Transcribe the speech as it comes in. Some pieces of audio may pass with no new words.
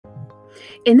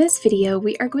In this video,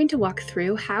 we are going to walk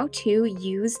through how to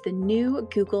use the new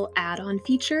Google add-on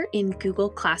feature in Google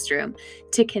Classroom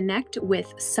to connect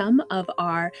with some of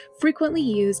our frequently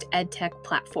used EdTech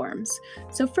platforms.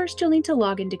 So first, you'll need to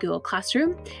log into Google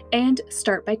Classroom and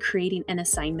start by creating an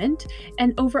assignment.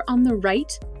 And over on the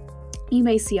right, you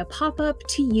may see a pop-up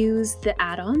to use the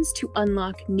add-ons to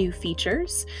unlock new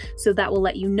features. So that will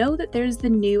let you know that there's the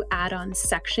new add-ons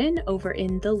section over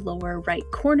in the lower right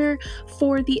corner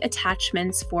for the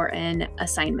attachments for an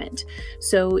assignment.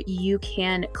 So you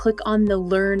can click on the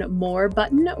Learn More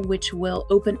button, which will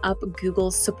open up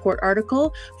Google's support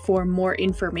article for more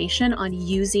information on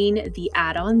using the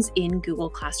add-ons in Google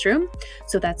Classroom.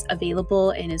 So that's available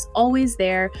and is always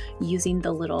there using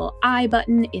the little I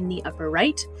button in the upper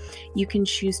right. You can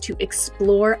choose to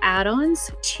explore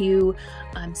add-ons to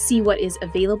see what is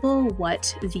available,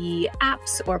 what the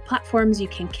apps or platforms you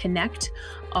can connect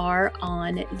are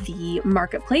on the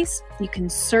marketplace. You can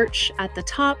search at the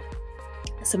top.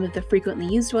 Some of the frequently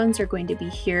used ones are going to be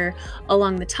here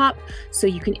along the top, so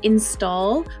you can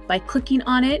install by clicking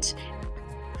on it.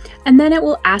 And then it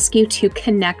will ask you to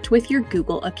connect with your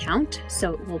Google account.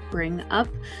 So it will bring up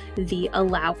the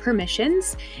allow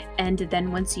permissions. And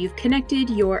then once you've connected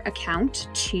your account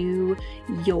to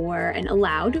and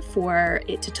allowed for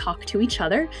it to talk to each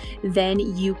other, then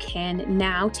you can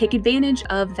now take advantage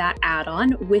of that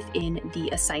add-on within the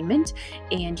assignment,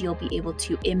 and you'll be able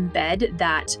to embed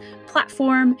that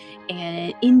platform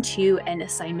and into an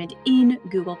assignment in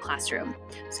Google Classroom.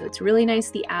 So it's really nice,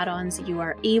 the add-ons, you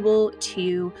are able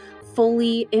to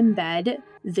fully embed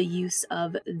the use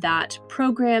of that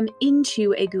program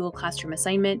into a Google Classroom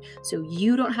assignment, so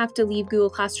you don't have to leave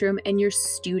Google Classroom and your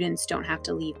students don't have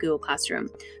to leave Google Classroom.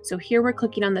 So here we're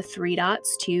clicking on the three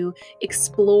dots to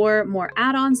explore more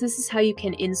add-ons. This is how you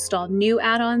can install new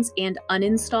add-ons and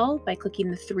uninstall by clicking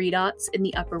the three dots in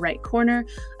the upper right corner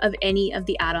of any of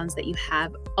the add-ons that you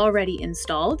have already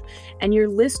installed, and your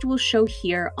list will show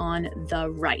here on the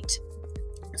right.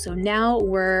 So now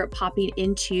we're popping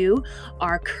into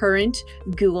our current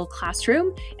Google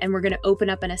Classroom, and we're going to open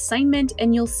up an assignment,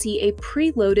 and you'll see a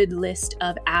preloaded list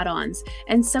of add-ons.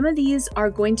 And some of these are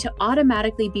going to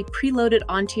automatically be preloaded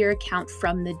onto your account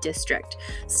from the district.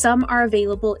 Some are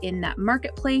available in that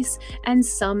marketplace, and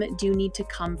some do need to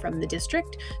come from the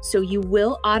district. So you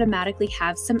will automatically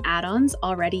have some add-ons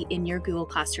already in your Google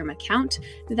Classroom account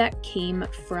that came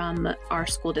from our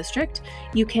school district.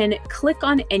 You can click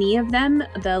on any of them,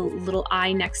 the little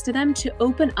I next to them, to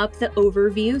open up the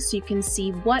overview so you can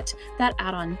see what that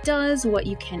add-on does, what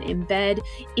you can embed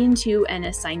into an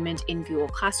assignment in Google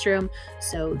Classroom.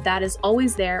 So that is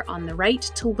always there on the right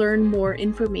to learn more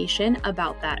information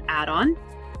about that add-on.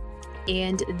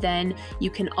 And then you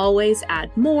can always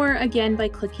add more, again, by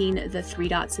clicking the three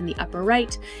dots in the upper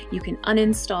right. You can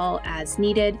uninstall as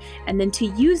needed. And then to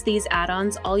use these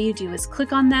add-ons, all you do is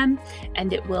click on them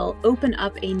and it will open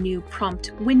up a new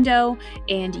prompt window,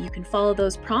 and you can follow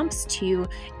those prompts to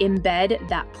embed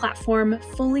that platform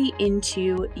fully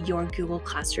into your Google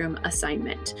Classroom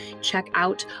assignment. Check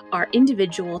out our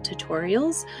individual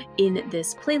tutorials in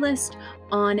this playlist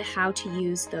on how to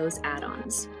use those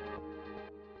add-ons.